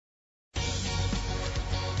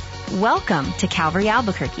Welcome to Calvary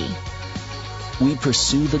Albuquerque. We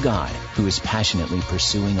pursue the God who is passionately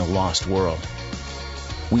pursuing a lost world.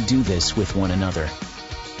 We do this with one another.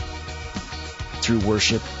 Through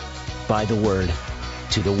worship, by the Word,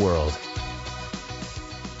 to the world.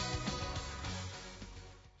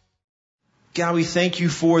 God, we thank you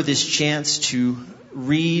for this chance to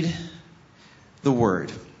read the Word.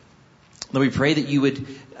 Lord, we pray that you would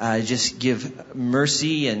just give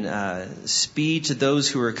mercy and speed to those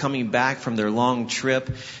who are coming back from their long trip.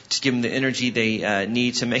 Just give them the energy they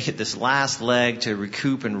need to make it this last leg to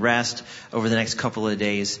recoup and rest over the next couple of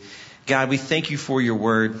days. God, we thank you for your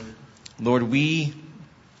word. Lord, we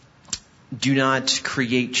do not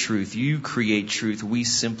create truth. You create truth. We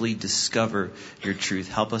simply discover your truth.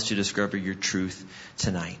 Help us to discover your truth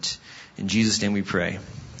tonight. In Jesus' name we pray.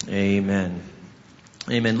 Amen.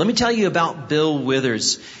 Amen. Let me tell you about Bill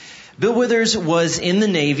Withers. Bill Withers was in the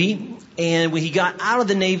Navy, and when he got out of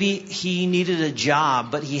the Navy, he needed a job,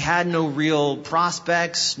 but he had no real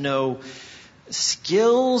prospects, no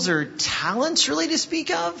skills or talents really to speak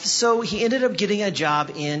of. So he ended up getting a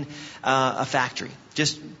job in a factory,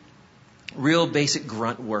 just real basic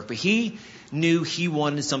grunt work. But he knew he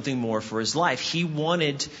wanted something more for his life. He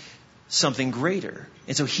wanted something greater.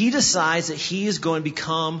 And so he decides that he is going to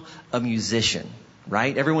become a musician.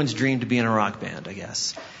 Right? Everyone's dream to be in a rock band, I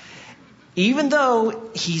guess. Even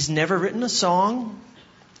though he's never written a song,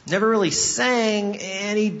 never really sang,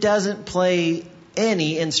 and he doesn't play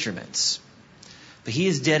any instruments. But he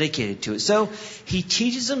is dedicated to it. So he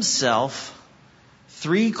teaches himself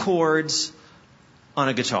 3 chords on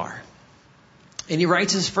a guitar. And he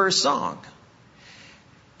writes his first song.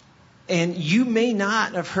 And you may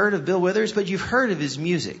not have heard of Bill Withers, but you've heard of his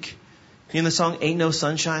music. You know the song, Ain't No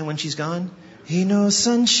Sunshine When She's Gone? Ain't no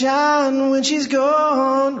sunshine when she's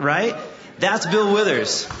gone, right? That's Bill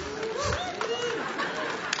Withers.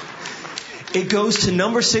 It goes to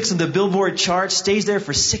number 6 on the Billboard chart, stays there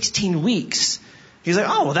for 16 weeks. He's like,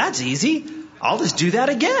 oh, well, that's easy. I'll just do that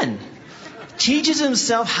again. Teaches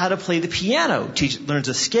himself how to play the piano. Learns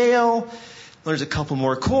a scale, learns a couple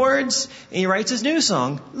more chords, and he writes his new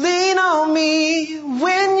song, Lean on Me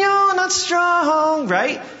When You're Not Strong,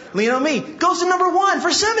 right? Lean on Me. Goes to number 1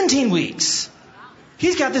 for 17 weeks.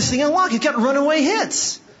 He's got this thing unlocked. He's got runaway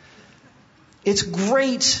hits. It's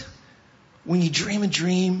great when you dream a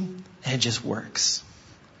dream and it just works.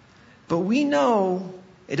 But we know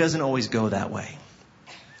it doesn't always go that way,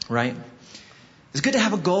 right? It's good to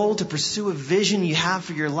have a goal, to pursue a vision you have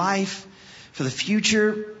for your life, for the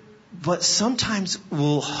future. But sometimes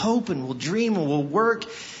we'll hope and we'll dream and we'll work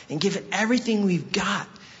and give it everything we've got.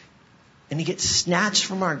 And it gets snatched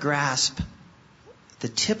from our grasp. The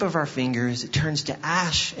tip of our fingers, it turns to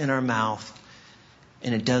ash in our mouth,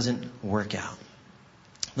 and it doesn't work out.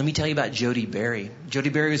 Let me tell you about Jody Berry. Jody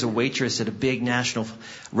Berry was a waitress at a big national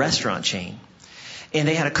restaurant chain. And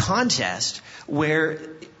they had a contest where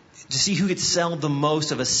to see who could sell the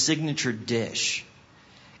most of a signature dish.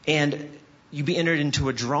 And you'd be entered into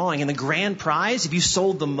a drawing, and the grand prize, if you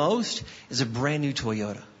sold the most, is a brand new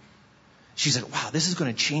Toyota. She's like, wow, this is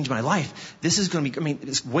going to change my life. This is going to be,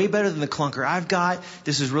 it's way better than the clunker I've got.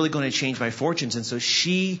 This is really going to change my fortunes. And so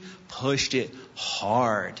she pushed it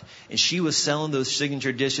hard. And she was selling those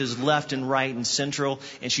signature dishes left and right and central.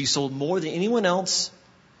 And she sold more than anyone else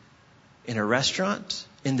in a restaurant,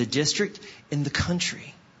 in the district, in the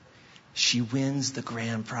country. She wins the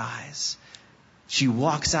grand prize. She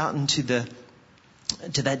walks out into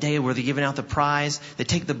to that day where they're giving out the prize. They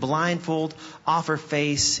take the blindfold off her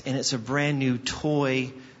face, and it's a brand new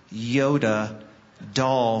toy Yoda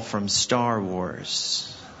doll from Star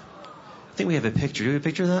Wars. I think we have a picture. Do we have a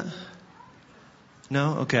picture of that?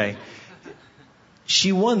 No? Okay.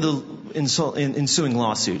 She won the ensuing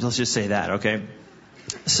lawsuit. Let's just say that, okay?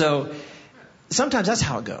 So sometimes that's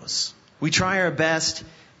how it goes. We try our best,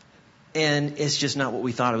 and it's just not what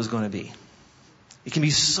we thought it was going to be. It can be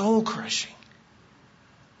soul crushing.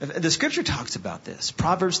 The scripture talks about this.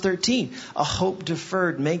 Proverbs 13, a hope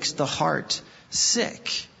deferred makes the heart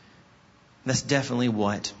sick. That's definitely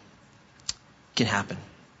what can happen.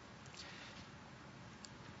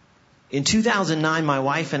 In 2009, my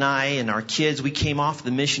wife and I and our kids, we came off the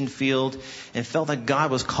mission field and felt like God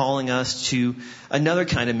was calling us to another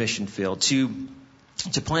kind of mission field, to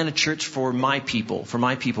plant a church for my people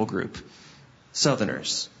group,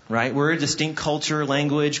 Southerners. Right? We're a distinct culture,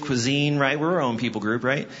 language, cuisine, right? We're our own people group,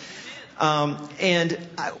 right? And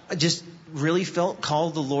I just really felt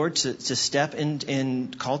called the Lord to step in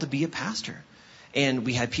and called to be a pastor. And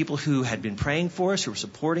we had people who had been praying for us, who were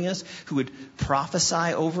supporting us, who would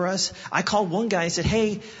prophesy over us. I called one guy and said,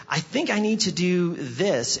 hey, I think I need to do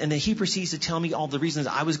this. And then he proceeds to tell me all the reasons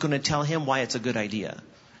I was going to tell him why it's a good idea.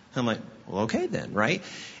 I'm like, well, okay then, right?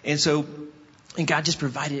 And God just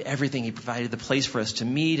provided everything. He provided the place for us to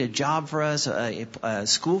meet, a job for us, a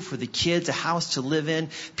school for the kids, a house to live in,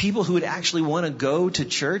 people who would actually want to go to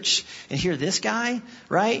church and hear this guy,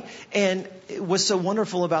 right? And what's so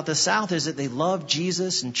wonderful about the South is that they love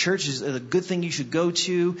Jesus, and church is a good thing you should go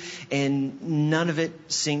to, and none of it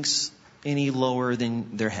sinks any lower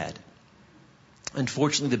than their head.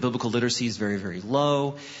 Unfortunately, the biblical literacy is very, very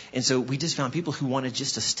low. And so we just found people who wanted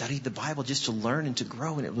just to study the Bible, just to learn and to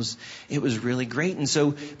grow. And it was really great. And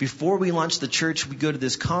so before we launched the church, we go to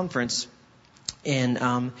this conference. And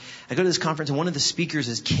I go to this conference, and one of the speakers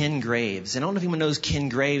is Ken Graves. And I don't know if anyone knows Ken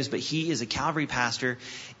Graves, but he is a Calvary pastor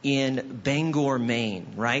in Bangor,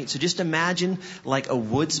 Maine, right? So just imagine like a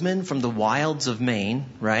woodsman from the wilds of Maine,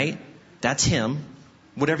 right? That's him.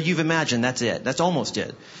 Whatever you've imagined, that's it. That's almost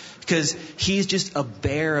it. Because he's just a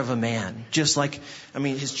bear of a man. Just like,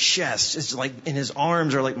 his chest is like, and his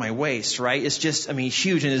arms are like my waist, right? It's just,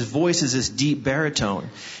 huge. And his voice is this deep baritone.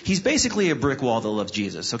 He's basically a brick wall that loves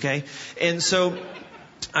Jesus, okay? And so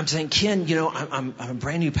I'm saying, Ken, I'm a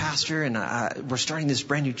brand new pastor, and we're starting this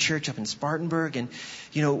brand new church up in Spartanburg. And,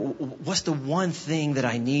 what's the one thing that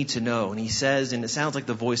I need to know? And he says, and it sounds like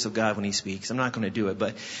the voice of God when he speaks. I'm not going to do it.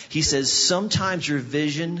 But he says, sometimes your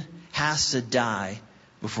vision has to die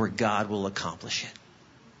before God will accomplish it.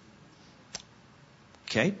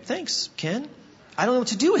 Okay, thanks, Ken. I don't know what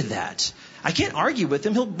to do with that. I can't argue with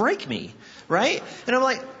him. He'll break me, right? And I'm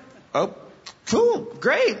like, oh, cool,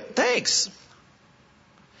 great, thanks.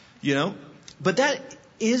 But that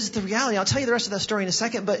is the reality. I'll tell you the rest of that story in a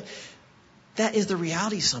second, but that is the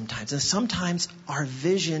reality sometimes. And sometimes our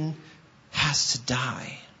vision has to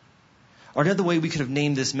die. Or another way we could have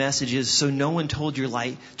named this message is, so no one told you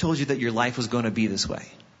that your life was going to be this way.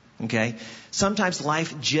 Okay? Sometimes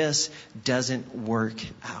life just doesn't work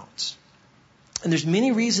out. And there's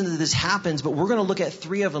many reasons that this happens, but we're going to look at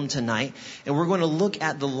 3 of them tonight. And we're going to look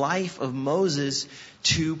at the life of Moses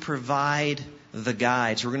to provide the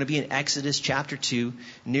guide. So we're going to be in Exodus chapter 2,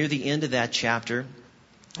 near the end of that chapter,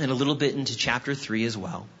 and a little bit into chapter 3 as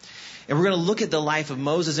well. And we're going to look at the life of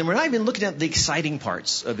Moses, and we're not even looking at the exciting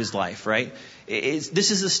parts of his life, right?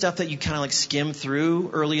 This is the stuff that you kind of like skim through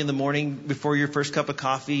early in the morning before your first cup of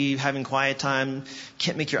coffee, having quiet time,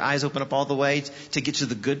 can't make your eyes open up all the way to get to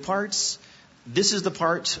the good parts. This is the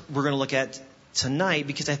part we're going to look at tonight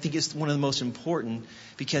because I think it's one of the most important,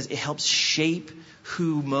 because it helps shape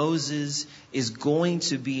who Moses is going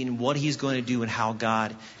to be and what he's going to do and how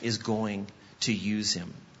God is going to use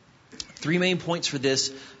him. 3 main points for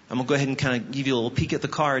this. I'm going to go ahead and kind of give you a little peek at the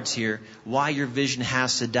cards here. Why your vision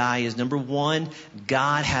has to die is, number 1,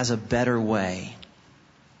 God has a better way.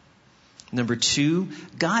 Number 2,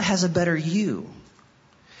 God has a better you.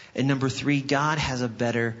 And number 3, God has a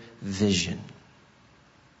better vision.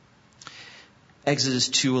 Exodus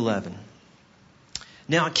 2:11.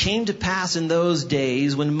 Now it came to pass in those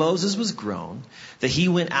days when Moses was grown that he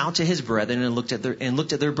went out to his brethren and looked at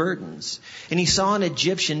their burdens. And he saw an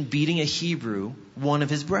Egyptian beating a Hebrew, one of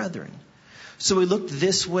his brethren. So he looked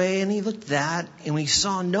this way and he looked that, and when he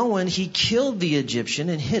saw no one, he killed the Egyptian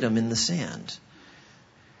and hid him in the sand.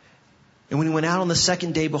 And when he went out on the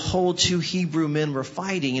second day, behold, 2 Hebrew men were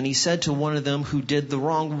fighting, and he said to one of them who did the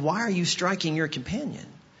wrong, why are you striking your companion?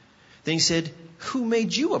 Then he said, who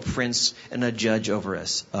made you a prince and a judge over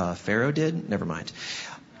us? Pharaoh did? Never mind.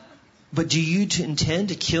 But do you intend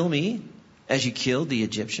to kill me as you killed the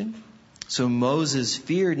Egyptian? So Moses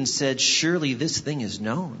feared and said, surely this thing is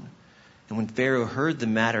known. And when Pharaoh heard the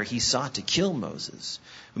matter, he sought to kill Moses.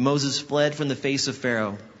 But Moses fled from the face of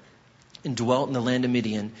Pharaoh and dwelt in the land of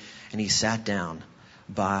Midian, and he sat down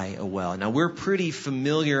by a well. Now, we're pretty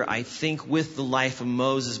familiar, I think, with the life of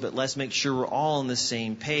Moses, but let's make sure we're all on the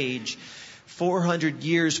same page. 400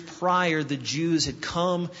 years prior, the Jews had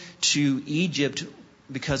come to Egypt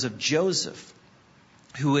because of Joseph,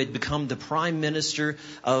 who had become the prime minister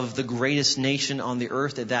of the greatest nation on the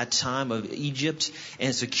earth at that time, of Egypt,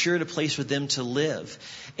 and secured a place for them to live.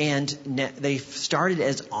 And they started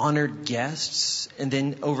as honored guests, and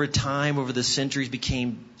then over time, over the centuries,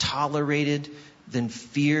 became tolerated, then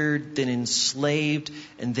feared, then enslaved,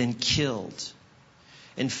 and then killed.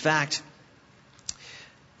 In fact,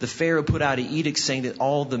 the Pharaoh put out an edict saying that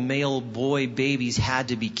all the male boy babies had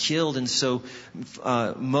to be killed. And so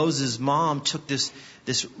Moses' mom took this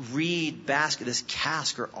reed basket, this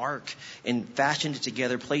cask or ark, and fashioned it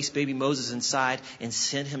together, placed baby Moses inside, and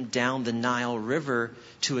sent him down the Nile River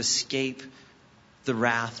to escape the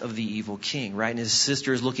wrath of the evil king, right? And his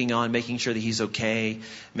sister is looking on, making sure that he's okay,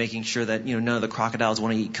 making sure that, none of the crocodiles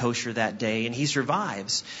want to eat kosher that day, and he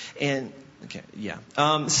survives. And, okay, yeah.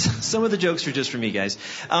 Some of the jokes are just for me, guys.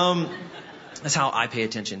 That's how I pay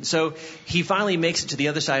attention. So he finally makes it to the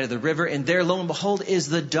other side of the river, and there, lo and behold, is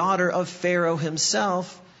the daughter of Pharaoh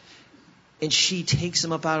himself. And she takes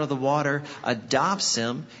him up out of the water, adopts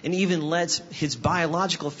him, and even lets his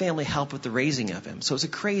biological family help with the raising of him. So it's a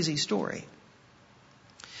crazy story.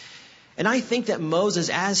 And I think that Moses,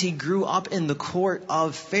 as he grew up in the court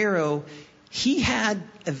of Pharaoh, he had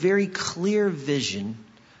a very clear vision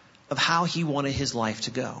of how he wanted his life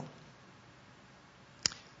to go.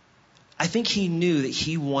 I think he knew that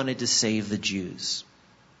he wanted to save the Jews,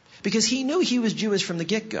 because he knew he was Jewish from the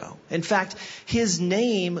get-go. In fact, his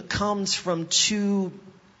name comes from two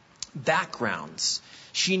backgrounds.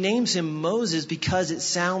 She names him Moses because it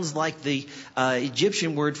sounds like the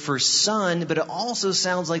Egyptian word for son, but it also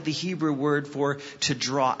sounds like the Hebrew word for to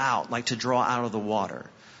draw out, like to draw out of the water.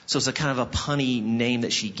 So it's a kind of a punny name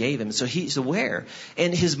that she gave him. So he's aware.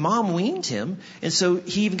 And his mom weaned him, and so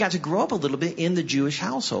he even got to grow up a little bit in the Jewish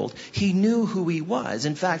household. He knew who he was.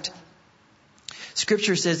 In fact,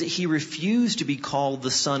 Scripture says that he refused to be called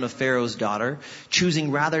the son of Pharaoh's daughter,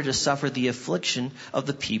 choosing rather to suffer the affliction of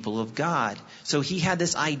the people of God. So he had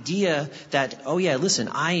this idea that, oh yeah, listen,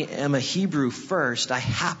 I am a Hebrew first. I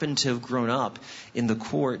happen to have grown up in the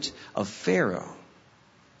court of Pharaoh.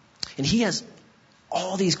 And he has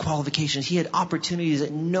all these qualifications. He had opportunities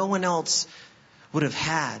that no one else would have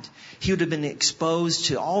had. He would have been exposed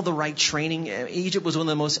to all the right training. Egypt was one of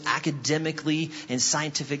the most academically and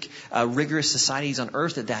scientific, rigorous societies on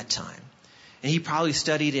earth at that time. And he probably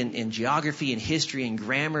studied in geography and history and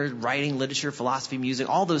grammar, writing, literature, philosophy, music,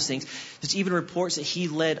 all those things. There's even reports that he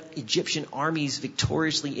led Egyptian armies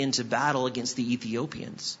victoriously into battle against the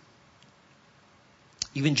Ethiopians.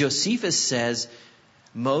 Even Josephus says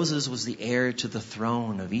Moses was the heir to the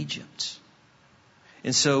throne of Egypt.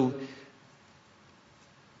 And so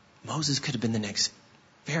Moses could have been the next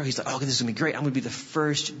Pharaoh. He's like, oh, this is going to be great. I'm going to be the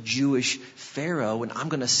first Jewish Pharaoh, and I'm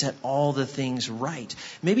going to set all the things right.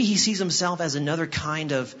 Maybe he sees himself as another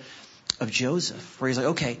kind of Joseph, where he's like,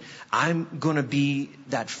 okay, I'm going to be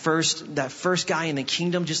that first guy in the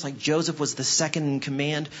kingdom, just like Joseph was the second in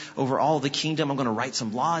command over all the kingdom. I'm going to write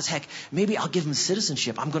some laws. Heck, maybe I'll give him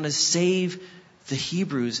citizenship. I'm going to save the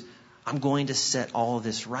Hebrews. I'm going to set all of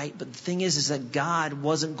this right. But the thing is that God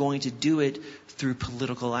wasn't going to do it through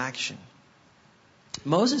political action.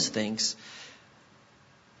 Moses thinks,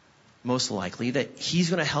 most likely, that he's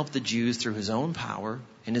going to help the Jews through his own power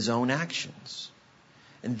and his own actions.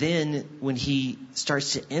 And then when he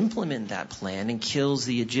starts to implement that plan and kills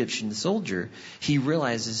the Egyptian soldier, he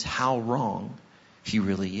realizes how wrong he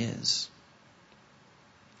really is.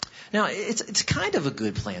 Now, it's kind of a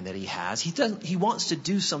good plan that he has. He wants to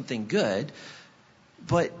do something good,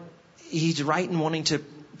 but he's right in wanting to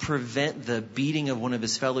prevent the beating of one of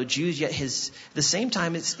his fellow Jews, yet at the same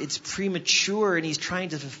time it's premature, and he's trying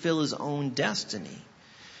to fulfill his own destiny.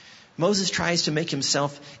 Moses tries to make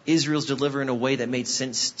himself Israel's deliverer in a way that made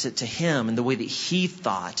sense to him, and the way that he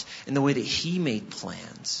thought, and the way that he made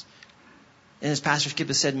plans. And as Pastor Skip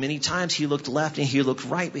has said many times, he looked left and he looked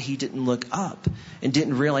right, but he didn't look up and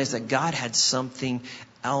didn't realize that God had something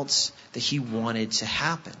else that he wanted to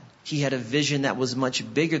happen. He had a vision that was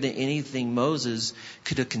much bigger than anything Moses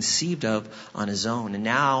could have conceived of on his own. And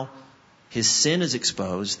now his sin is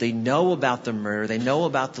exposed. They know about the murder. They know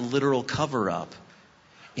about the literal cover-up.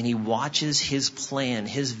 And he watches his plan,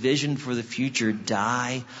 his vision for the future,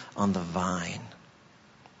 die on the vine.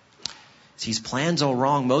 His plan's all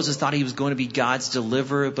wrong. Moses thought he was going to be God's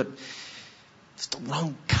deliverer, but it's the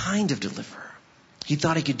wrong kind of deliverer. He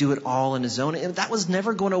thought he could do it all on his own, and that was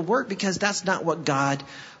never going to work, because that's not what God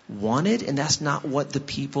wanted, and that's not what the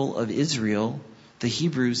people of Israel, the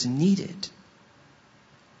Hebrews, needed.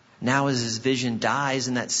 Now as his vision dies,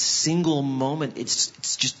 in that single moment, it's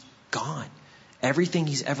just gone. Everything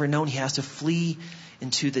he's ever known, he has to flee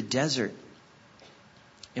into the desert,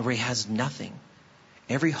 and where he has nothing.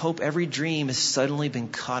 Every hope, every dream has suddenly been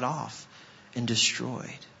cut off and destroyed.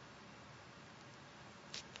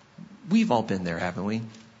 We've all been there, haven't we?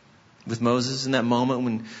 With Moses, in that moment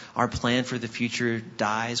when our plan for the future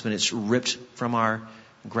dies, when it's ripped from our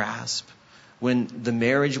grasp, when the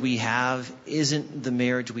marriage we have isn't the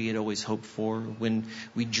marriage we had always hoped for, when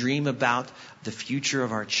we dream about the future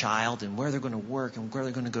of our child and where they're going to work and where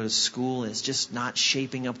they're going to go to school, and it's just not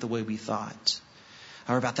shaping up the way we thought.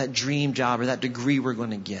 Or about that dream job or that degree we're going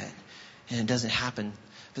to get, and it doesn't happen.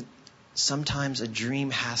 But sometimes a dream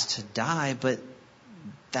has to die, but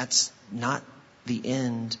that's not the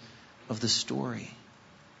end of the story.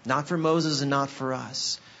 Not for Moses and not for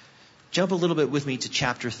us. Jump a little bit with me to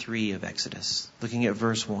chapter 3 of Exodus, looking at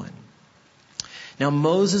verse 1. Now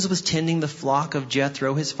Moses was tending the flock of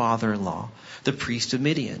Jethro, his father-in-law, the priest of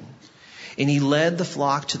Midian. And he led the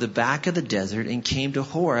flock to the back of the desert and came to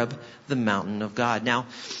Horeb, the mountain of God. Now,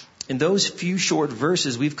 in those few short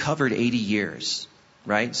verses, we've covered 80 years,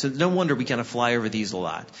 right? So no wonder we kind of fly over these a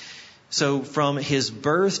lot. So from his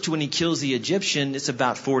birth to when he kills the Egyptian, it's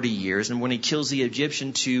about 40 years. And when he kills the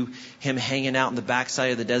Egyptian to him hanging out in the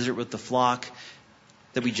backside of the desert with the flock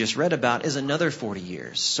that we just read about is another 40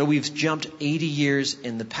 years. So we've jumped 80 years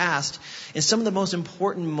in the past. And some of the most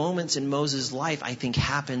important moments in Moses' life, I think,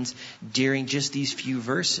 happens during just these few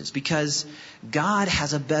verses. Because God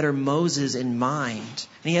has a better Moses in mind.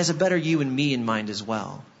 And he has a better you and me in mind as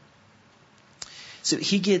well. So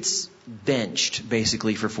he gets benched,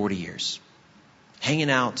 basically, for 40 years.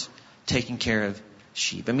 Hanging out, taking care of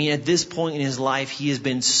sheep. I mean, at this point in his life, he has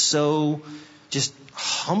been so just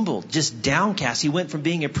humbled, just downcast. He went from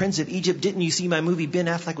being a prince of Egypt, didn't you see my movie? Ben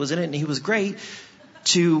Affleck was in it and he was great,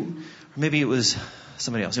 to, or maybe it was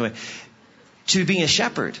somebody else, anyway, to being a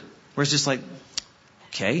shepherd, where it's just like,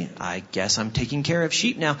 okay, I guess I'm taking care of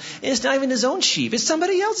sheep now. And it's not even his own sheep, it's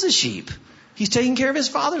somebody else's sheep. He's taking care of his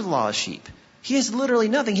father-in-law's sheep. He has literally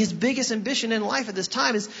nothing. His biggest ambition in life at this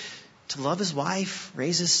time is to love his wife,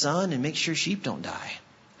 raise his son, and make sure sheep don't die.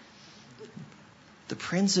 The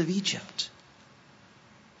prince of Egypt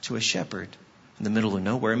to a shepherd in the middle of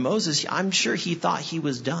nowhere. And Moses, I'm sure he thought he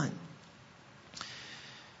was done.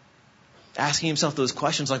 Asking himself those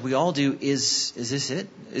questions like we all do, is this it?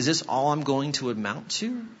 Is this all I'm going to amount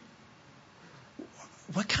to?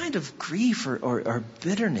 What kind of grief or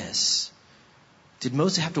bitterness did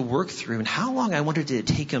Moses have to work through? And how long, I wonder, did it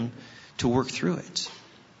take him to work through it?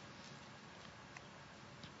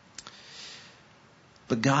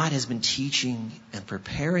 But God has been teaching and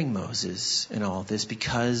preparing Moses in all this,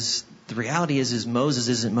 because the reality is Moses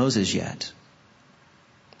isn't Moses yet.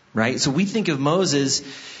 Right? So we think of Moses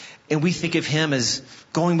and we think of him as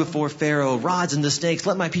going before Pharaoh, rods and the snakes,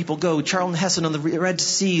 let my people go, Charlton Heston on the Red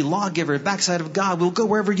Sea, lawgiver, backside of God, we'll go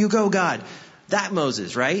wherever you go, God. That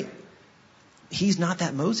Moses, right? He's not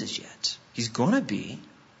that Moses yet. He's going to be.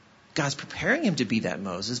 God's preparing him to be that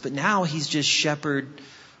Moses, but now he's just shepherd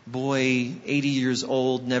boy, 80 years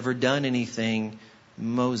old, never done anything,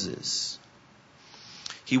 Moses.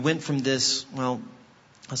 He went from this, well,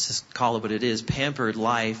 let's just call it what it is, pampered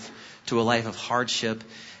life to a life of hardship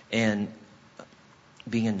and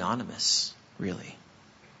being anonymous, really.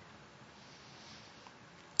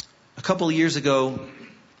 A couple of years ago,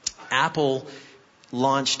 Apple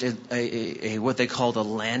launched a what they called a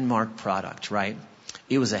landmark product, right?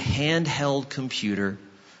 It was a handheld computer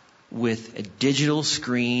with a digital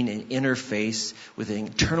screen and interface with an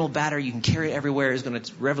internal battery you can carry everywhere. Is going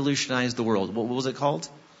to revolutionize the world. What was it called?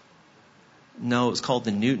 No, it was called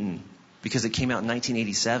the Newton, because it came out in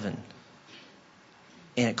 1987.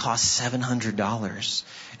 And it cost $700.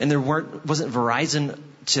 And there wasn't Verizon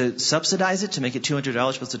to subsidize it, to make it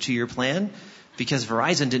 $200 plus a 2-year plan, because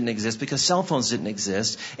Verizon didn't exist, because cell phones didn't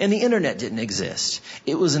exist, and the internet didn't exist.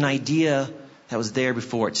 It was an idea that was there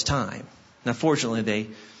before its time. Now, fortunately, they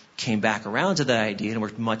came back around to that idea and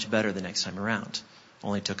worked much better the next time around.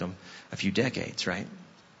 Only took them a few decades, right?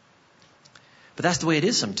 But that's the way it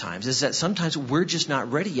is sometimes, is that sometimes we're just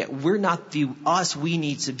not ready yet. We're not the us we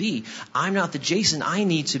need to be. I'm not the Jason I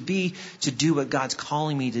need to be to do what God's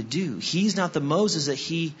calling me to do. He's not the Moses that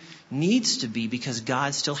he needs to be, because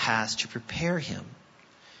God still has to prepare him.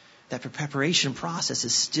 That preparation process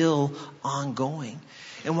is still ongoing.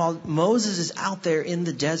 And while Moses is out there in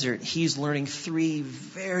the desert, he's learning 3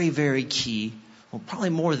 very, very key, well,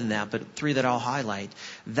 probably more than that, but 3 that I'll highlight,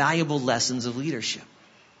 valuable lessons of leadership.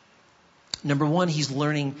 Number 1, he's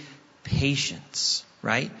learning patience,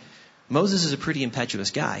 right? Moses is a pretty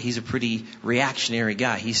impetuous guy. He's a pretty reactionary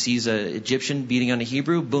guy. He sees an Egyptian beating on a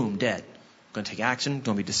Hebrew, boom, dead. Going to take action,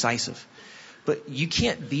 going to be decisive. But you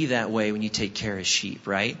can't be that way when you take care of sheep,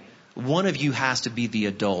 right? One of you has to be the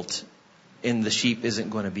adult, and the sheep isn't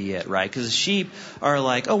going to be it, right? Because the sheep are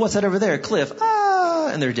like, oh, what's that over there? A cliff. Ah,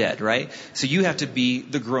 and they're dead, right? So you have to be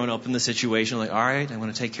the grown-up in the situation, like, all right, I'm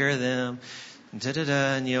going to take care of them.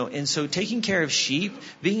 And so taking care of sheep,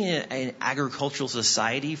 being in an agricultural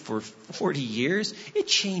society for 40 years, it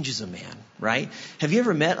changes a man, right? Have you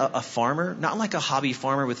ever met a farmer? Not like a hobby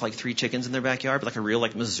farmer with like 3 chickens in their backyard, but like a real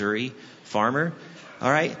like Missouri farmer. All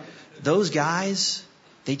right? Those guys,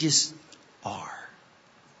 they just are.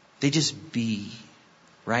 They just be,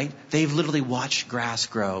 right? They've literally watched grass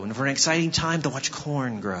grow. And for an exciting time, they'll watch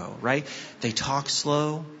corn grow, right? They talk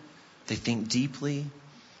slow. They think deeply.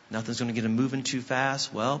 Nothing's going to get them moving too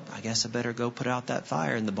fast. Well, I guess I better go put out that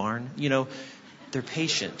fire in the barn. You know, they're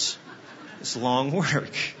patient. It's long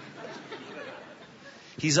work.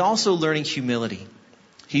 He's also learning humility.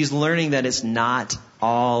 He's learning that it's not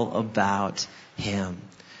all about him.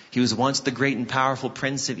 He was once the great and powerful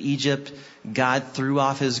prince of Egypt. God threw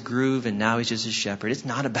off his groove and now he's just a shepherd. It's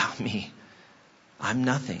not about me. I'm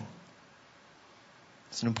nothing.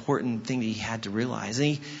 It's an important thing that he had to realize. And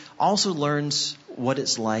he also learns what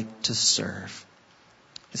it's like to serve.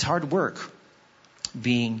 It's hard work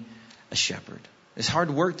being a shepherd. It's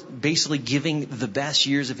hard work basically giving the best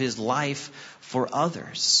years of his life for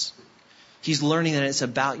others. He's learning that it's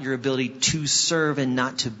about your ability to serve and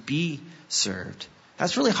not to be served.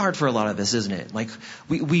 That's really hard for a lot of us, isn't it? Like,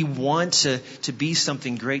 we want to be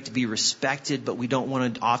something great, to be respected, but we don't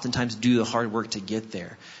want to oftentimes do the hard work to get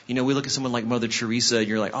there. You know, we look at someone like Mother Teresa and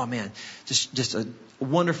you're like, oh man, just a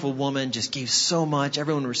wonderful woman, just gave so much.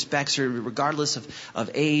 Everyone respects her regardless of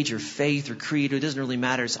age or faith or creed. It doesn't really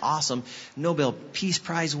matter. It's awesome. Nobel Peace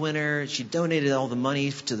Prize winner. She donated all the money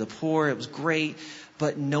to the poor. It was great.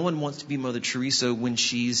 But no one wants to be Mother Teresa when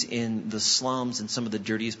she's in the slums and some of the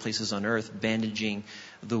dirtiest places on earth, bandaging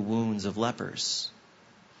the wounds of lepers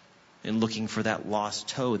and looking for that lost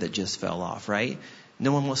toe that just fell off, right?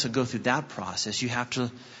 No one wants to go through that process.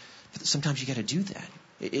 Sometimes you got to do that.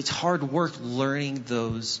 It's hard work learning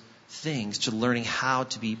those things, to learning how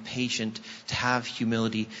to be patient, to have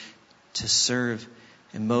humility, to serve.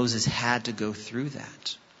 And Moses had to go through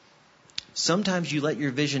that. Sometimes you let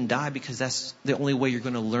your vision die because that's the only way you're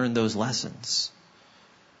going to learn those lessons.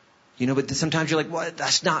 You know, but sometimes you're like, well,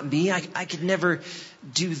 that's not me. I could never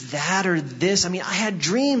do that or this. I mean, I had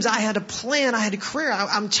dreams. I had a plan. I had a career.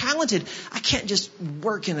 I'm talented. I can't just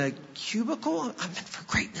work in a cubicle. I'm meant for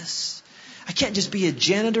greatness. I can't just be a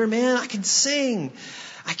janitor, man. I can sing.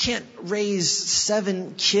 I can't raise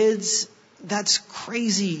 7 kids. That's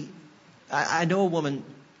crazy. I know a woman.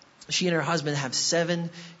 She and her husband have 7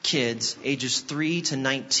 kids, ages 3 to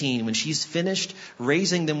 19. When she's finished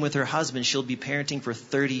raising them with her husband, she'll be parenting for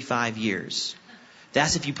 35 years.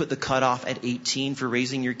 That's if you put the cutoff at 18 for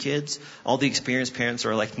raising your kids. All the experienced parents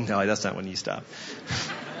are like, no, that's not when you stop.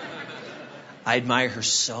 I admire her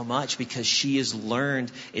so much because she has learned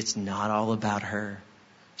it's not all about her.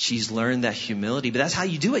 She's learned that humility. But that's how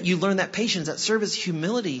you do it. You learn that patience, that service,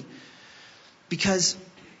 humility. Because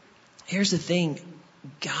here's the thing.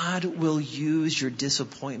 God will use your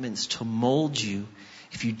disappointments to mold you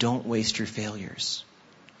if you don't waste your failures.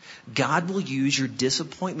 God will use your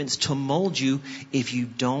disappointments to mold you if you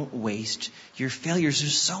don't waste your failures.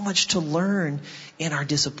 There's so much to learn in our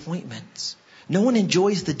disappointments. No one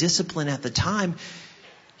enjoys the discipline at the time.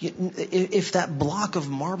 If that block of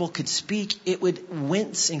marble could speak, it would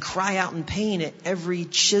wince and cry out in pain at every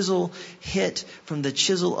chisel hit from the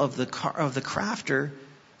chisel of the crafter.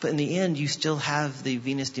 But in the end, you still have the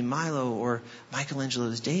Venus de Milo or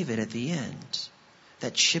Michelangelo's David at the end.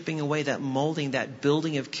 That chipping away, that molding, that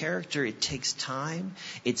building of character, it takes time.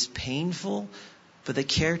 It's painful. But the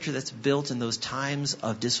character that's built in those times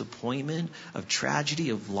of disappointment, of tragedy,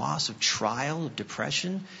 of loss, of trial, of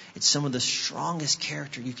depression, it's some of the strongest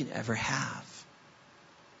character you can ever have.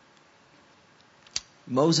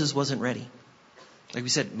 Moses wasn't ready. Like we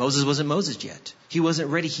said, Moses wasn't Moses yet. He wasn't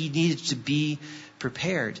ready. He needed to be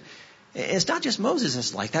prepared. It's not just Moses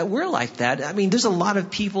that's like that. We're like that. I mean, there's a lot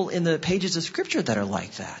of people in the pages of Scripture that are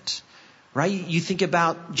like that. Right? You think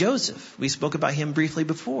about Joseph. We spoke about him briefly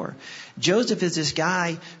before. Joseph is this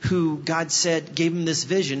guy who God said, gave him this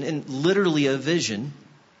vision, and literally a vision.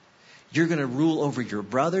 You're going to rule over your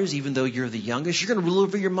brothers, even though you're the youngest. You're going to rule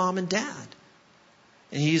over your mom and dad.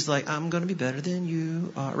 And he's like, I'm going to be better than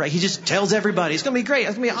you are. Right? He just tells everybody, it's going to be great.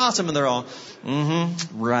 It's going to be awesome. And they're all,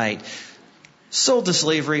 right. Sold to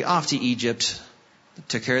slavery, off to Egypt.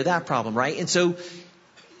 Took care of that problem, right? And so,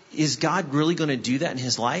 is God really going to do that in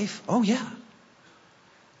his life? Oh, yeah.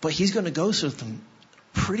 But he's going to go through some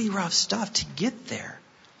pretty rough stuff to get there.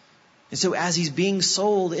 And so as he's being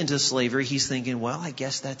sold into slavery, he's thinking, well, I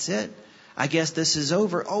guess that's it. I guess this is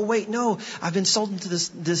over. Oh, wait, no. I've been sold into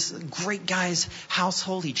this great guy's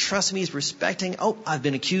household. He trusts me. He's respecting. Oh, I've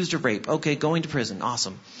been accused of rape. Okay, going to prison.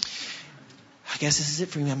 Awesome. I guess this is it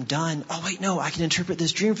for me. I'm done. Oh, wait, no. I can interpret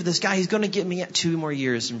this dream for this guy. He's going to get me 2 more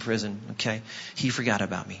years in prison. Okay. He forgot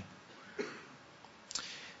about me.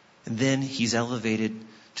 And then he's elevated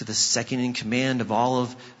to the second in command of all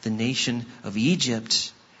of the nation of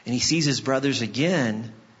Egypt. And he sees his brothers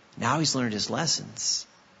again. Now he's learned his lessons.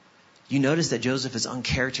 You notice that Joseph is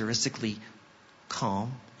uncharacteristically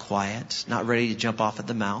calm, quiet, not ready to jump off at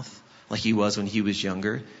the mouth like he was when he was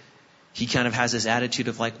younger. He kind of has this attitude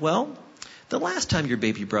of like, well, the last time your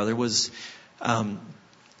baby brother was,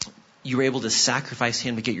 you were able to sacrifice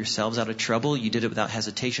him to get yourselves out of trouble. You did it without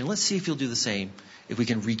hesitation. Let's see if you'll do the same, if we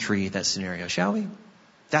can recreate that scenario, shall we?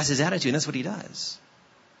 That's his attitude, and that's what he does.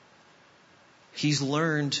 He's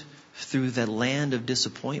learned through that land of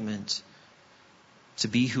disappointment to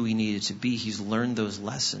be who he needed to be. He's learned those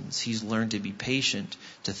lessons. He's learned to be patient,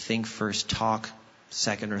 to think first, talk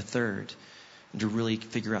second or third, and to really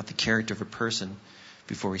figure out the character of a person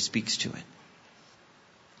before he speaks to it.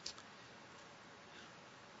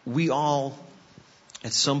 We all,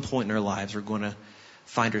 at some point in our lives, are going to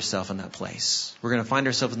find ourselves in that place. We're going to find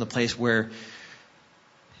ourselves in the place where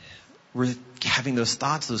we're having those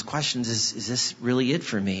thoughts, those questions. Is this really it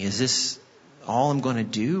for me? Is this all I'm going to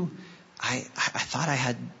do? I thought I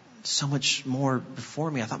had so much more before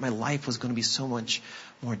me. I thought my life was going to be so much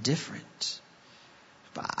more different.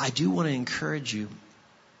 But I do want to encourage you,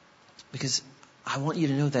 because I want you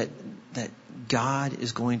to know that God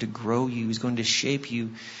is going to grow you. He's going to shape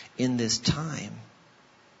you in this time.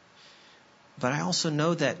 But I also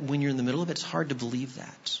know that when you're in the middle of it, it's hard to believe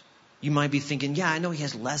that. You might be thinking, yeah, I know he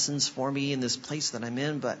has lessons for me in this place that I'm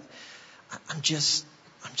in, but I'm just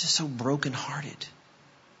so brokenhearted.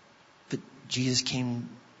 But Jesus came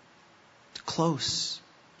close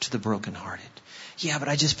to the brokenhearted. Yeah, but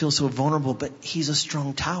I just feel so vulnerable. But he's a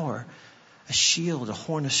strong tower, a shield, a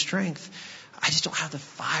horn of strength. I just don't have the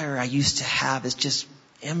fire I used to have. It's just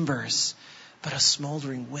embers, but a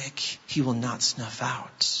smoldering wick he will not snuff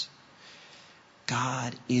out.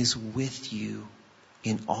 God is with you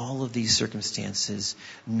in all of these circumstances.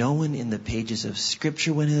 No one in the pages of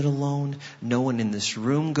Scripture went it alone. No one in this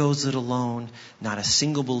room goes it alone. Not a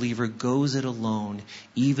single believer goes it alone,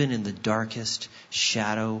 even in the darkest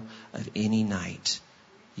shadow of any night.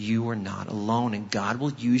 You are not alone, and God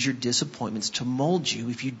will use your disappointments to mold you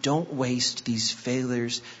if you don't waste these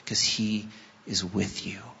failures, because he is with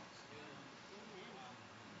you.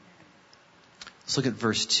 Let's look at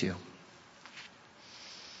verse 2.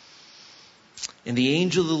 And the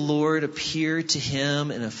angel of the Lord appeared to him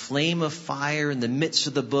in a flame of fire in the midst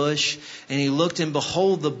of the bush. And he looked, and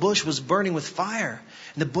behold, the bush was burning with fire,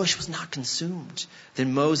 and the bush was not consumed.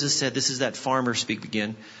 Then Moses said, this is that farmer speak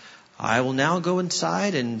again, I will now go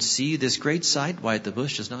inside and see this great sight, why the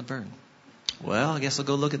bush does not burn. Well, I guess I'll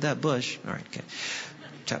go look at that bush. All right,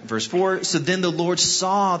 okay. Verse 4, so then the Lord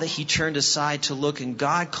saw that he turned aside to look, and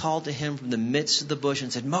God called to him from the midst of the bush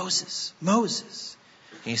and said, Moses, Moses.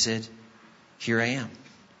 And he said, here I am.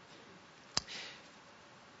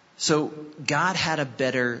 So God had a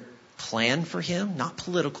better plan for him, not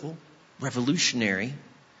political, revolutionary.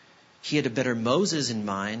 He had a better Moses in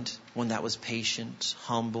mind, one that was patient,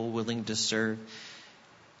 humble, willing to serve.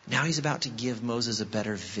 Now he's about to give Moses a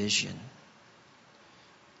better vision.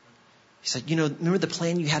 He said, remember the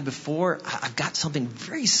plan you had before? I've got something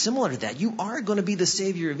very similar to that. You are going to be the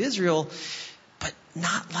Savior of Israel, but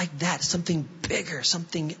not like that. Something bigger,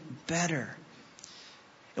 something better.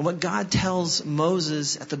 And what God tells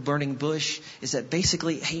Moses at the burning bush is that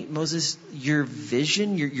basically, hey, Moses, your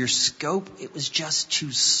vision, your scope, it was just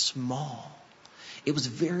too small. It was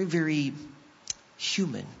very, very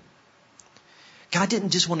human. God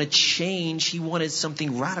didn't just want to change. He wanted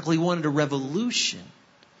something radical. He wanted a revolution.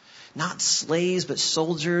 Not slaves, but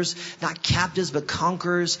soldiers. Not captives, but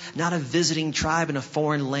conquerors. Not a visiting tribe in a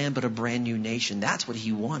foreign land, but a brand new nation. That's what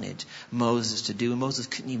he wanted Moses to do. And Moses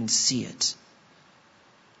couldn't even see it.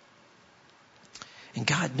 And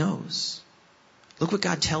God knows. Look what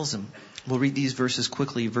God tells him. We'll read these verses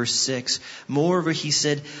quickly. Verse 6. Moreover, he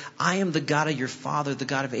said, I am the God of your father, the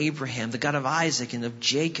God of Abraham, the God of Isaac and of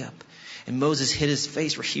Jacob. And Moses hid his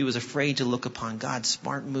face, for he was afraid to look upon God.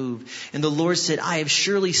 Smart move. And the Lord said, I have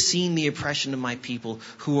surely seen the oppression of my people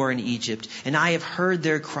who are in Egypt, and I have heard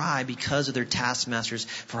their cry because of their taskmasters,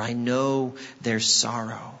 for I know their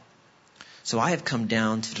sorrow. So I have come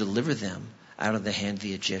down to deliver them out of the hand of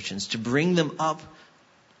the Egyptians, to bring them up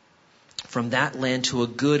from that land to a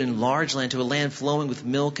good and large land, to a land flowing with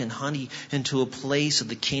milk and honey, and to a place of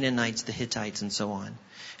the Canaanites, the Hittites, and so on.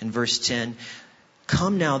 In verse 10,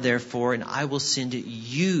 come now, therefore, and I will send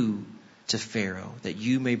you to Pharaoh, that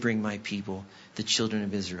you may bring my people, the children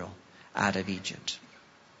of Israel, out of Egypt.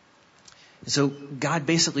 And so God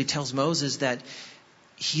basically tells Moses that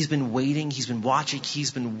he's been waiting, he's been watching,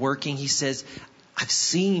 he's been working. He says, I've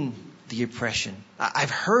seen the oppression.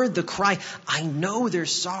 I've heard the cry. I know their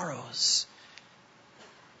sorrows.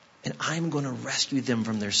 And I'm going to rescue them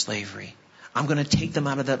from their slavery. I'm going to take them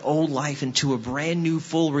out of that old life into a brand new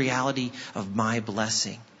full reality of my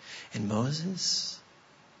blessing. And Moses,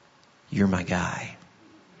 you're my guy.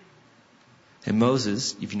 And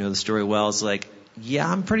Moses, if you know the story well, is like, yeah,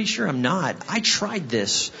 I'm pretty sure I'm not. I tried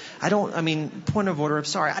this. Point of order, I'm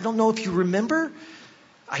sorry. I don't know if you remember.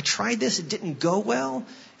 I tried this. It didn't go well.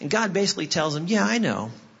 And God basically tells him, yeah, I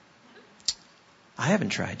know. I haven't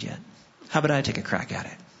tried yet. How about I take a crack at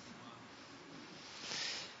it?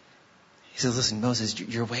 He says, listen, Moses,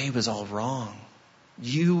 your way was all wrong.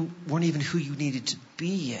 You weren't even who you needed to be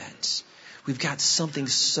yet. We've got something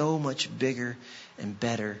so much bigger and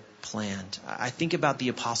better planned. I think about the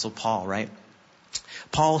Apostle Paul, right?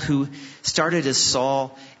 Paul, who started as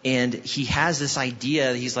Saul, and he has this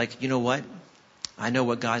idea. He's like, you know what? I know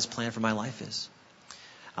what God's plan for my life is.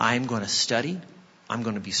 I'm going to study. I'm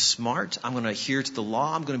going to be smart. I'm going to adhere to the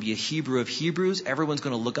law. I'm going to be a Hebrew of Hebrews. Everyone's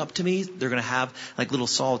going to look up to me. They're going to have like little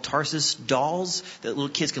Saul of Tarsus dolls that little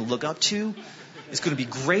kids can look up to. It's going to be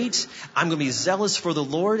great. I'm going to be zealous for the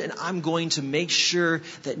Lord, and I'm going to make sure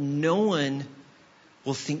that no one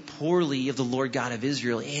will think poorly of the Lord God of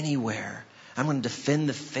Israel anywhere. I'm going to defend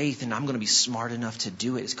the faith, and I'm going to be smart enough to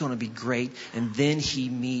do it. It's going to be great. And then he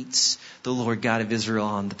meets the Lord God of Israel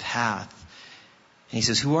on the path. And he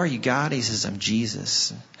says, who are you, God? He says, I'm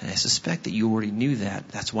Jesus. And I suspect that you already knew that.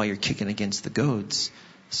 That's why you're kicking against the goads,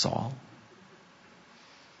 Saul.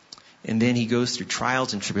 And then he goes through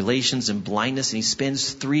trials and tribulations and blindness, and he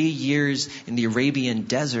spends 3 years in the Arabian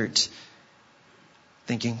desert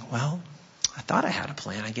thinking, well, I thought I had a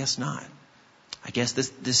plan. I guess not. I guess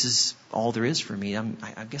this is all there is for me.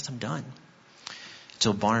 I guess I'm done.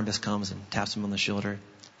 Until Barnabas comes and taps him on the shoulder.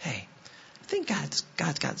 Hey, I think God's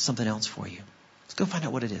got something else for you. Let's go find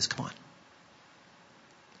out what it is. Come on.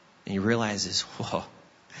 And he realizes, whoa,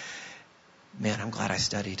 man, I'm glad I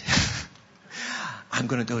studied. I'm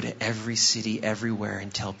going to go to every city, everywhere,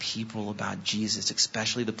 and tell people about Jesus,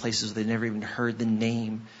 especially the places they've never even heard the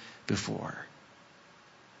name before.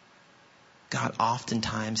 God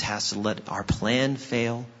oftentimes has to let our plan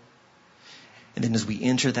fail. And then as we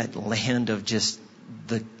enter that land of just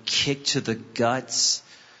the kick to the guts,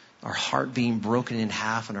 our heart being broken in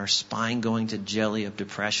half and our spine going to jelly of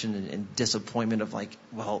depression and disappointment of like,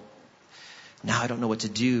 well, now I don't know what to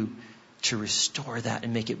do to restore that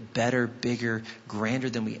and make it better, bigger, grander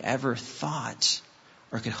than we ever thought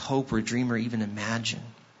or could hope or dream or even imagine.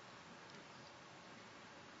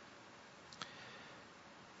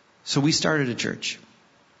 So we started a church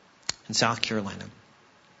in South Carolina,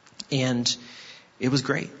 and it was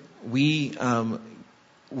great. We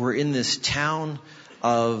were in this town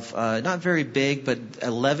of not very big, but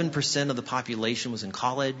 11% of the population was in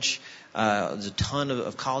college. There's a ton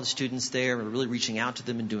of college students there. We're really reaching out to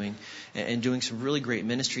them and doing some really great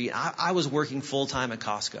ministry. I was working full time at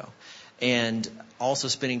Costco, and also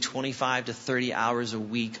spending 25 to 30 hours a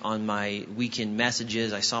week on my weekend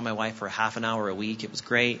messages. I saw my wife for half an hour a week. It was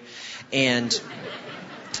great. And,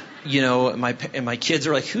 my kids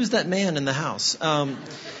are like, who's that man in the house? And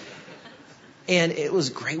it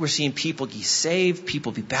was great. We're seeing people get saved,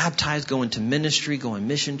 people be baptized, go into ministry, go on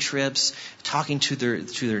mission trips, talking to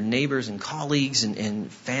their neighbors and colleagues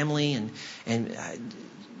and family and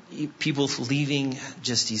people leaving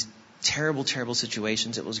just these terrible, terrible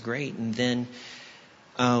situations. It was great. And then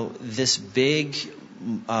this big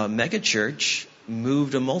mega church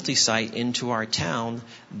moved a multi-site into our town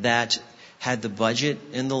that had the budget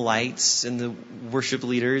and the lights and the worship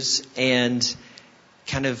leaders, and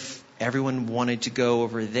kind of everyone wanted to go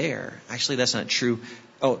over there. Actually, that's not true.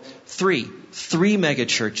 Three mega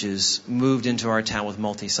churches moved into our town with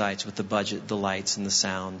multi-sites, with the budget, the lights, and the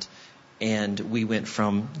sound. And we went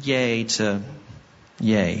from yay to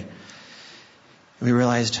yay. We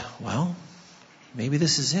realized, well, maybe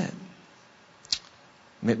this is it.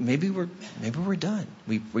 Maybe we're done.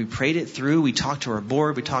 We prayed it through. We talked to our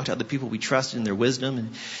board. We talked to other people we trusted in their wisdom.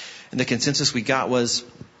 And the consensus we got was,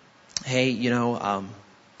 hey,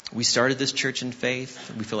 we started this church in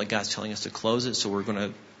faith. We feel like God's telling us to close it, so we're going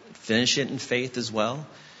to finish it in faith as well.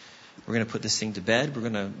 We're going to put this thing to bed. We're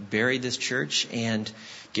going to bury this church and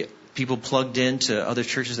get people plugged into other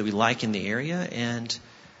churches that we like in the area. And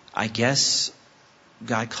I guess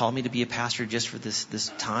God called me to be a pastor just for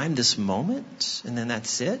this time, this moment, and then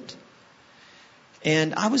that's it.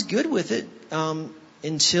 And I was good with it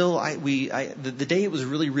until the day it was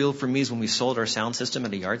really real for me is when we sold our sound system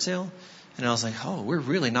at a yard sale. And I was like, oh, we're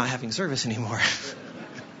really not having service anymore.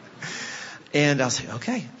 And I was like,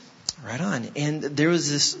 okay, right on. And there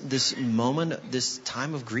was this moment, this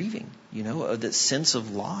time of grieving, that sense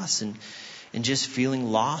of loss and just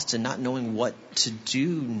feeling lost and not knowing what to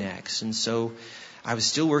do next. And so I was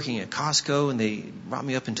still working at Costco, and they brought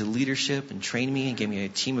me up into leadership and trained me and gave me a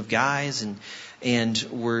team of guys, and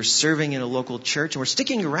we're serving in a local church, and we're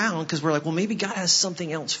sticking around because we're like, well, maybe God has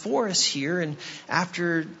something else for us here. And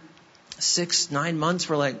after 6-9 months,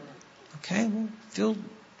 we're like, okay, we'll feel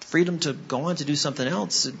freedom to go on to do something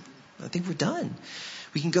else. I think we're done.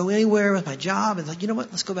 We can go anywhere with my job. And like, you know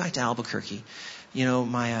what? Let's go back to Albuquerque. You know,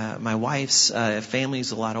 my wife's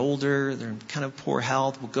family's a lot older. They're in kind of poor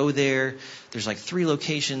health. We'll go there. There's like 3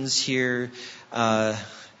 locations here.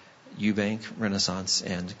 Eubank, Renaissance,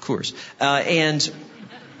 and Coors.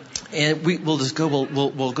 And we'll just go,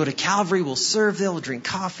 we'll go to Calvary, we'll serve there, we'll drink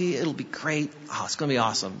coffee, it'll be great. Oh, it's going to be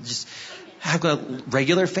awesome. Just have a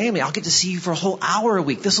regular family. I'll get to see you for a whole hour a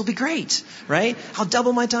week. This will be great, right? I'll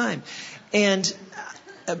double my time. And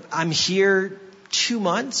I'm here 2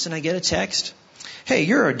 months and I get a text. Hey,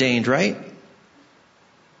 you're ordained, right?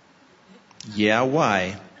 Yeah,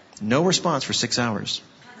 why? No response for 6 hours.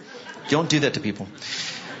 Don't do that to people.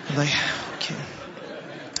 I'm like, okay.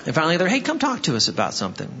 And finally they're, hey, come talk to us about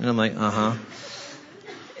something. And I'm like, uh-huh.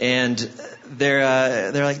 And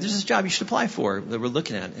they're like, there's this job you should apply for that we're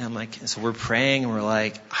looking at. And I'm like, so we're praying and we're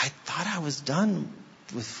like, I thought I was done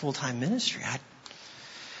with full-time ministry. I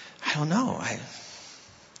don't know.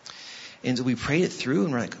 And so we prayed it through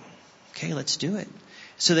and we're like, okay, let's do it.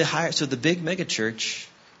 So the big mega church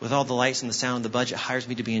with all the lights and the sound and the budget hires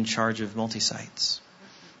me to be in charge of multi-sites.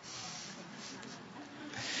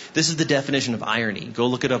 This is the definition of irony. Go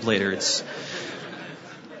look it up later.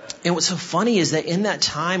 And what's so funny is that in that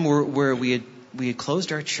time where we had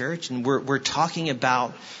closed our church and we're talking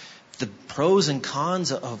about the pros and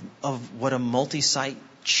cons of what a multi-site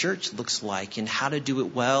church looks like and how to do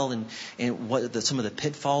it well and what some of the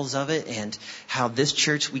pitfalls of it and how this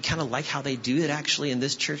church, we kind of like how they do it actually. In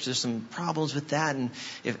this church, there's some problems with that. And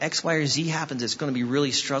if X, Y, or Z happens, it's going to be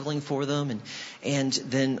really struggling for them. And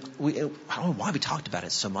then I don't know why we talked about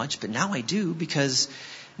it so much, but now I do, because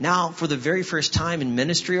now for the very first time in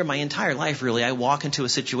ministry or my entire life really, I walk into a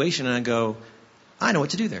situation and I go, I know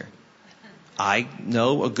what to do there. I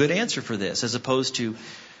know a good answer for this, as opposed to,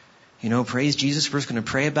 praise Jesus, we're just going to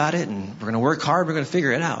pray about it and we're going to work hard, we're going to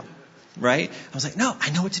figure it out, right? I was like, no, I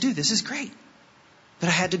know what to do. This is great. But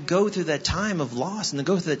I had to go through that time of loss and then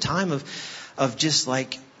go through that time of just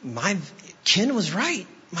like, Ken was right.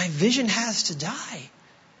 My vision has to die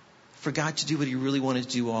for God to do what he really wanted to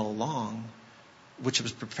do all along, which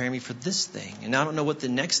was preparing me for this thing. And I don't know what the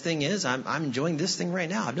next thing is. I'm enjoying this thing right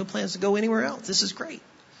now. I have no plans to go anywhere else. This is great.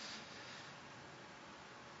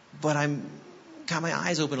 But I'm got my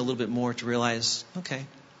eyes open a little bit more to realize, okay,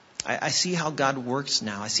 I see how God works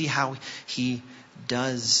now. I see how he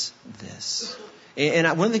does this. And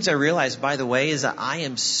one of the things I realized, by the way, is that I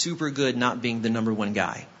am super good not being the number one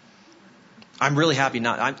guy. I'm really happy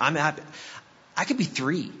I'm happy. I could be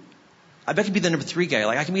 3. I bet I could be the number 3 guy.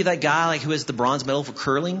 Like I can be that guy like who has the bronze medal for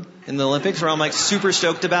curling in the Olympics, where I'm like super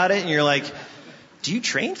stoked about it. And you're like, do you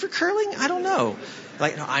train for curling? I don't know.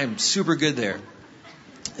 Like, no, I'm super good there.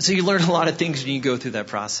 So you learn a lot of things when you go through that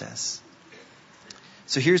process.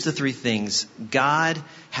 So here's the 3 things. God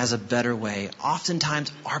has a better way.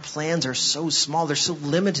 Oftentimes our plans are so small, they're so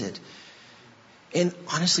limited. And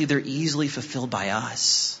honestly, they're easily fulfilled by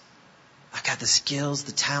us. I've got the skills,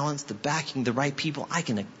 the talents, the backing, the right people. I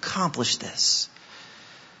can accomplish this.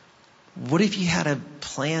 What if you had a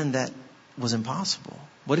plan that was impossible?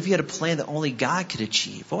 What if you had a plan that only God could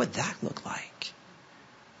achieve? What would that look like?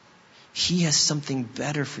 He has something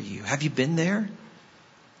better for you. Have you been there?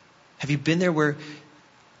 Have you been there where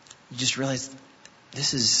you just realize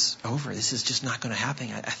this is over? This is just not going to happen.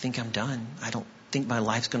 I think I'm done. I don't think my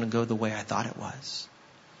life's going to go the way I thought it was.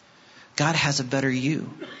 God has a better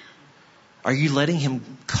you. Are you letting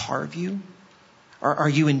him carve you? Are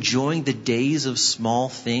you enjoying the days of small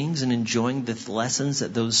things and enjoying the lessons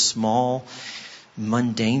that those small,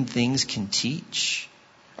 mundane things can teach?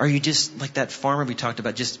 Are you just like that farmer we talked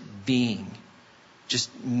about, just being, just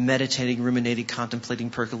meditating, ruminating, contemplating,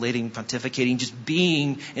 percolating, pontificating, just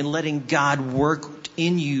being and letting God work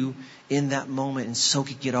in you in that moment and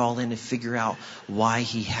soaking it all in and figure out why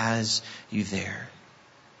he has you there?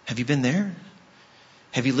 Have you been there?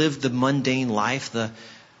 Have you lived the mundane life? I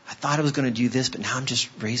thought I was going to do this, but now I'm just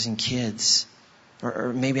raising kids.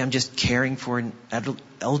 Or maybe I'm just caring for an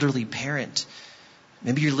elderly parent.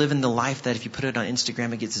 Maybe you're living the life that if you put it on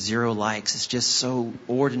Instagram, it gets 0 likes. It's just so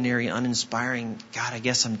ordinary, uninspiring. God, I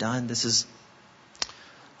guess I'm done.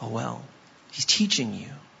 Oh well. He's teaching you.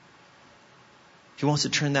 He wants to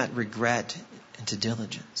turn that regret into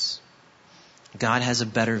diligence. God has a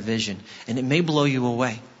better vision, and it may blow you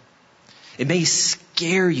away. It may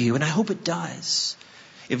scare you, and I hope it does.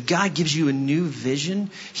 If God gives you a new vision,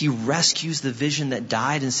 he rescues the vision that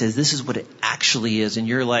died and says, this is what it actually is. And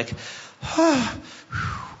you're like,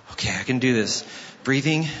 okay, I can do this.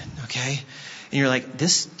 Breathing, okay. And you're like,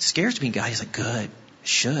 this scares me, God. He's like, good.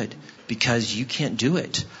 Should, because you can't do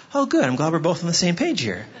it. Oh, good. I'm glad we're both on the same page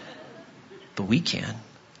here. But we can.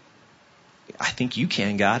 I think you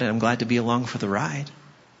can, God, and I'm glad to be along for the ride.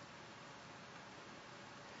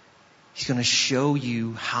 He's going to show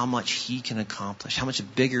you how much He can accomplish, how much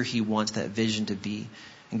bigger He wants that vision to be.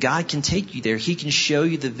 And God can take you there. He can show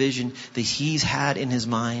you the vision that He's had in His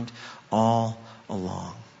mind all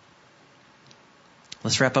along.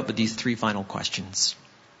 Let's wrap up with these 3 final questions.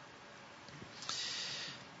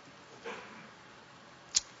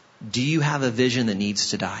 Do you have a vision that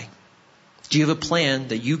needs to die? Do you have a plan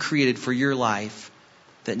that you created for your life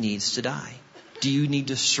that needs to die? Do you need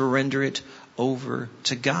to surrender it over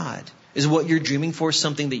to God? Is what you're dreaming for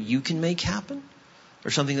something that you can make happen,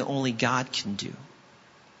 or something that only God can do?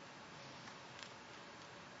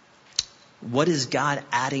 What is God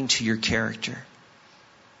adding to your character?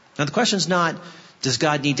 Now the question is not, does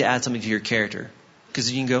God need to add something to your character?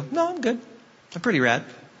 Because you can go, no, I'm good. I'm pretty rad.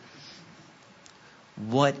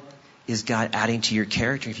 What is God adding to your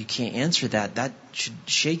character? If you can't answer that, that should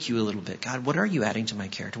shake you a little bit. God, what are you adding to my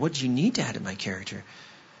character? What do you need to add to my character?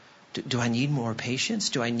 Do I need more patience?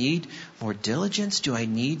 Do I need more diligence? Do I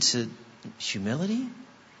need humility?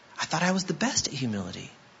 I thought I was the best at humility.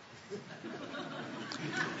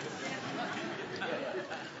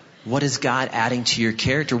 What is God adding to your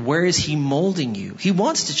character? Where is He molding you? He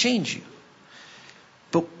wants to change you.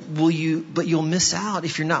 But you'll miss out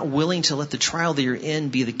if you're not willing to let the trial that you're in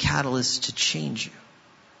be the catalyst to change you.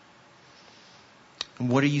 And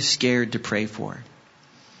what are you scared to pray for?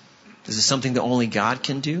 Is it something that only God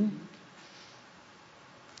can do?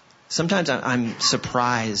 Sometimes I'm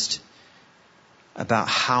surprised about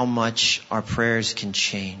how much our prayers can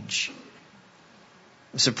change.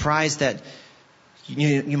 I'm surprised that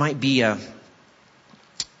you might be a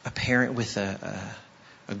parent with a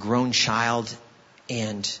grown child,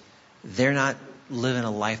 and they're not living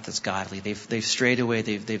a life that's godly. They've strayed away.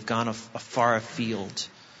 They've gone a far afield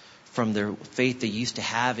from their faith they used to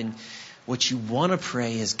have. And what you want to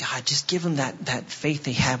pray is, God, just give them that faith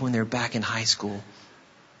they had when they were back in high school.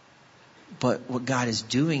 But what God is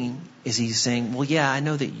doing is He's saying, well, yeah, I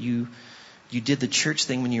know that you did the church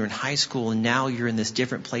thing when you were in high school, and now you're in this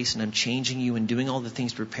different place, and I'm changing you and doing all the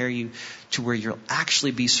things to prepare you to where you'll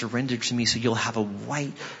actually be surrendered to me, so you'll have a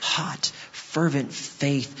white, hot, fervent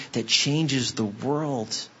faith that changes the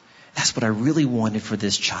world. That's what I really wanted for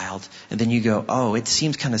this child. And then you go, oh, it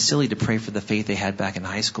seems kind of silly to pray for the faith they had back in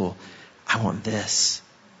high school. I want this.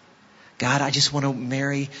 God, I just want to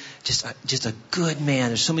marry just a good man.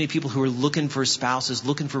 There's so many people who are looking for spouses,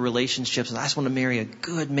 looking for relationships, and I just want to marry a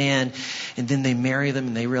good man. And then they marry them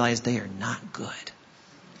and they realize they are not good.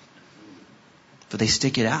 But they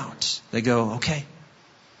stick it out. They go, okay,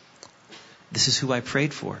 this is who I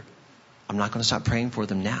prayed for. I'm not going to stop praying for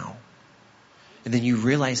them now. And then you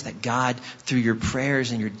realize that God, through your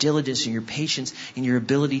prayers and your diligence and your patience and your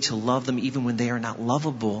ability to love them even when they are not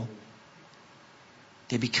lovable,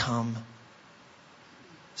 they become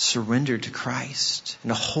surrendered to Christ.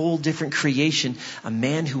 And a whole different creation, a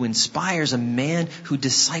man who inspires, a man who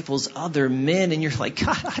disciples other men. And you're like,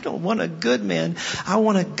 God, I don't want a good man. I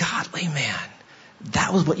want a godly man.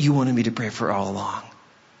 That was what you wanted me to pray for all along.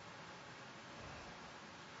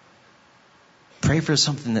 Pray for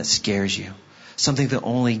something that scares you. Something that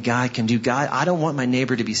only God can do. God, I don't want my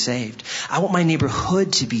neighbor to be saved. I want my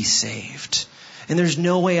neighborhood to be saved. And there's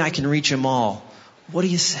no way I can reach them all. What do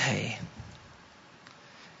you say?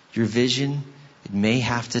 Your vision, it may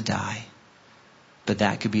have to die, but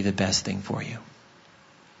that could be the best thing for you.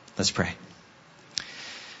 Let's pray.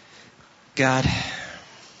 God,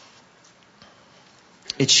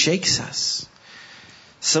 it shakes us.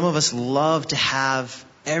 Some of us love to have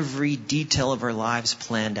every detail of our lives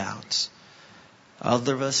planned out.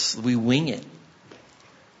 Other of us, we wing it.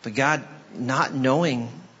 But God, not knowing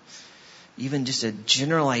even just a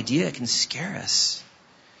general idea can scare us.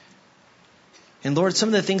 And Lord, some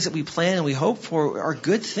of the things that we plan and we hope for are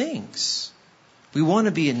good things. We want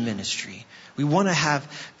to be in ministry. We want to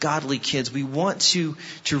have godly kids. We want to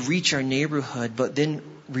reach our neighborhood, but then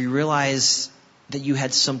we realize that you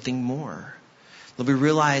had something more. Lord, we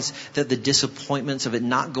realize that the disappointments of it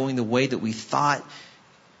not going the way that we thought,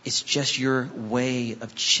 it's just your way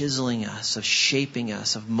of chiseling us, of shaping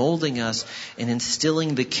us, of molding us, and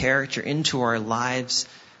instilling the character into our lives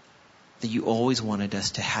that you always wanted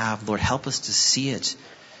us to have. Lord, help us to see it.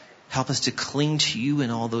 Help us to cling to you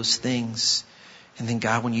in all those things. And then,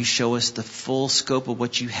 God, when you show us the full scope of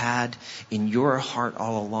what you had in your heart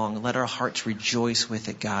all along, let our hearts rejoice with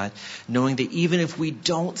it, God, knowing that even if we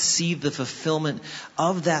don't see the fulfillment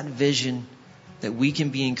of that vision, that we can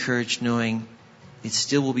be encouraged knowing it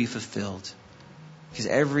still will be fulfilled Because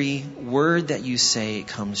every word that you say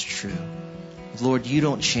comes true. Lord, you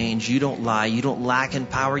don't change, you don't lie, you don't lack in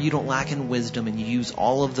power, you don't lack in wisdom, and you use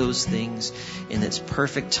all of those things in its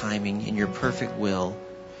perfect timing, in your perfect will,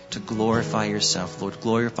 to glorify yourself. Lord,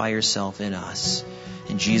 glorify yourself in us.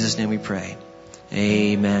 In Jesus' name we pray.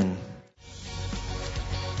 Amen.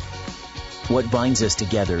 What binds us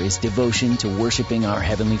together is devotion to worshiping our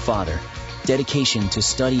Heavenly Father, dedication to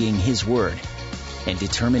studying His Word, and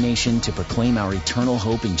determination to proclaim our eternal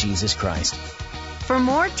hope in Jesus Christ. For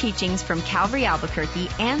more teachings from Calvary Albuquerque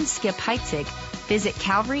and Skip Heitzig, visit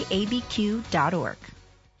calvaryabq.org.